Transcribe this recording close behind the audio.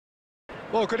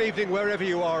Well, good evening wherever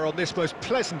you are on this most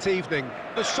pleasant evening.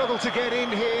 The struggle to get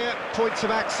in here, points of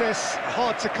access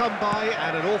hard to come by,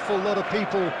 and an awful lot of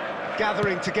people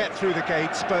gathering to get through the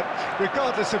gates. But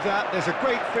regardless of that, there's a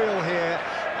great feel here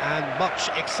and much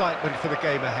excitement for the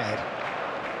game ahead.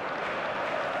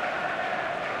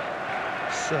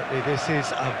 Certainly this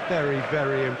is a very,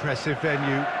 very impressive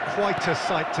venue, quite a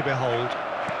sight to behold.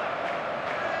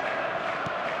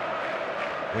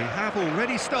 We have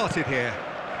already started here.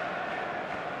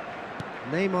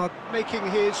 Neymar making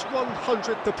his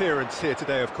 100th appearance here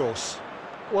today, of course.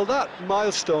 Well, that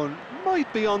milestone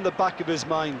might be on the back of his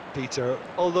mind, Peter,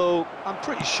 although I'm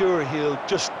pretty sure he'll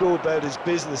just go about his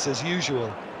business as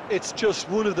usual. It's just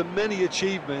one of the many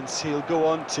achievements he'll go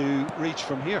on to reach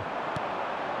from here.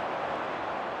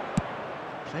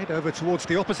 Played over towards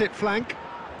the opposite flank.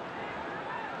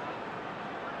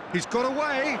 He's got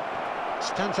away.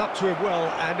 Stands up to him well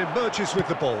and emerges with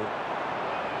the ball.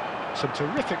 Some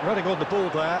terrific running on the ball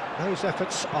there. Those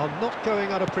efforts are not going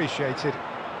unappreciated.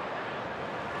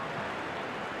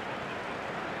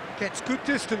 Gets good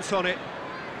distance on it.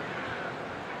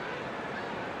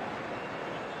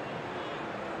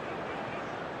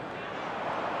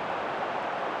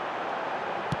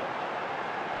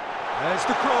 There's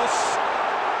the cross.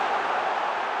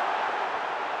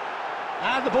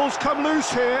 And the ball's come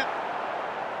loose here.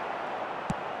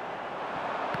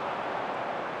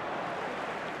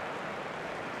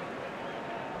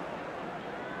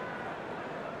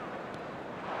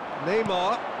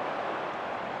 Neymar.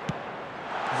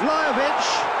 Vlahovic.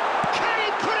 Can he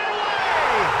put it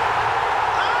away?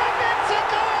 And it's a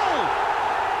goal!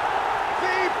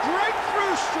 The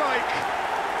breakthrough strike.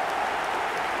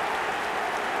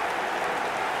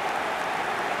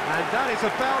 And that is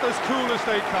about as cool as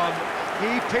they come.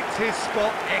 He picked his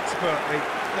spot expertly.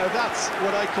 Now that's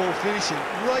what I call finishing,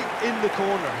 right in the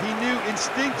corner. He knew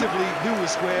instinctively who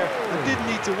was where and didn't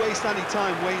need to waste any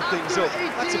time weighing things up.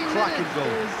 That's a cracking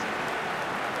goal.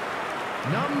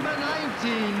 Number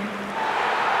 19.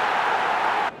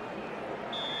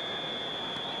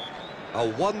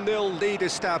 A 1-0 lead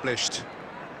established.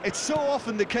 It's so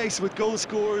often the case with goal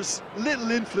scorers,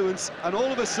 little influence, and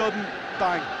all of a sudden,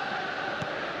 bang.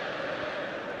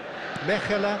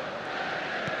 Mechela.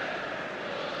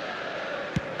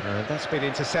 And that's been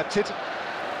intercepted.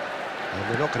 And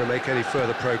we're not going to make any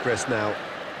further progress now.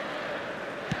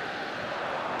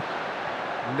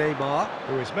 Neymar,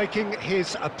 who is making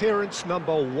his appearance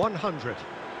number 100.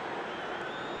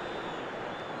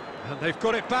 And they've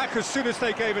got it back as soon as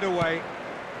they gave it away.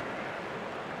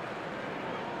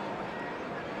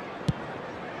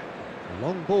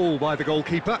 Long ball by the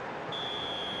goalkeeper.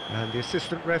 And the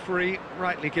assistant referee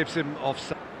rightly gives him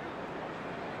offside.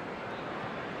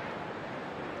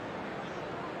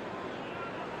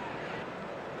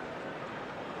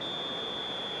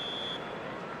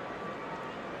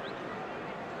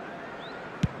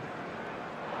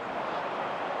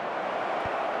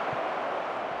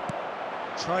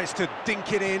 Tries to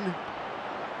dink it in.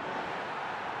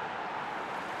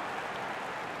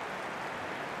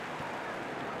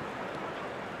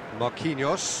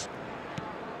 Marquinhos.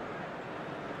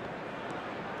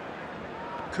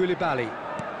 Koulibaly.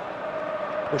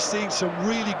 We're seeing some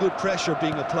really good pressure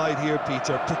being applied here,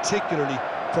 Peter, particularly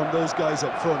from those guys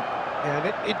up front. And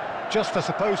it just, I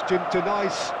suppose,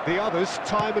 denies the others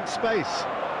time and space.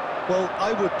 Well,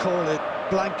 I would call it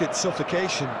blanket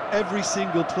suffocation. Every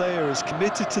single player is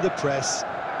committed to the press,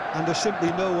 and there's simply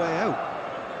no way out.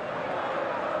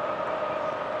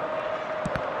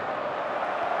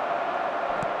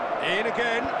 In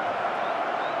again.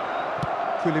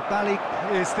 Koulibaly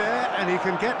is there, and he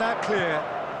can get that clear.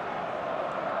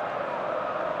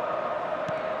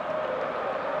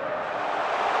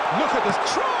 Look at this,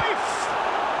 Cruyff!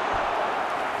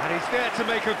 And he's there to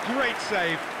make a great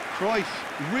save. Cruyff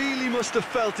really must have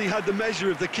felt he had the measure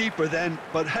of the keeper then,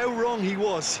 but how wrong he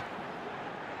was.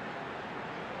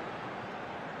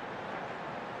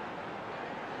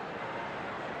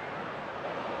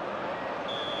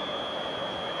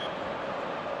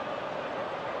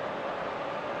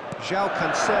 João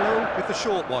Cancelo with the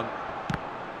short one.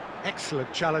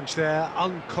 Excellent challenge there,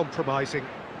 uncompromising.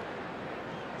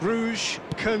 Bruges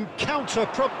can counter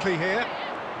promptly here.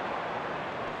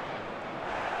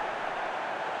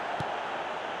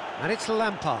 And it's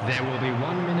Lampard. There will be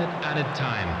 1 minute added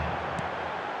time.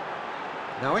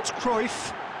 Now it's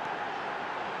Cruyff.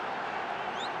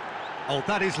 Oh,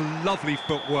 that is lovely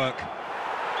footwork.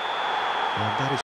 And that is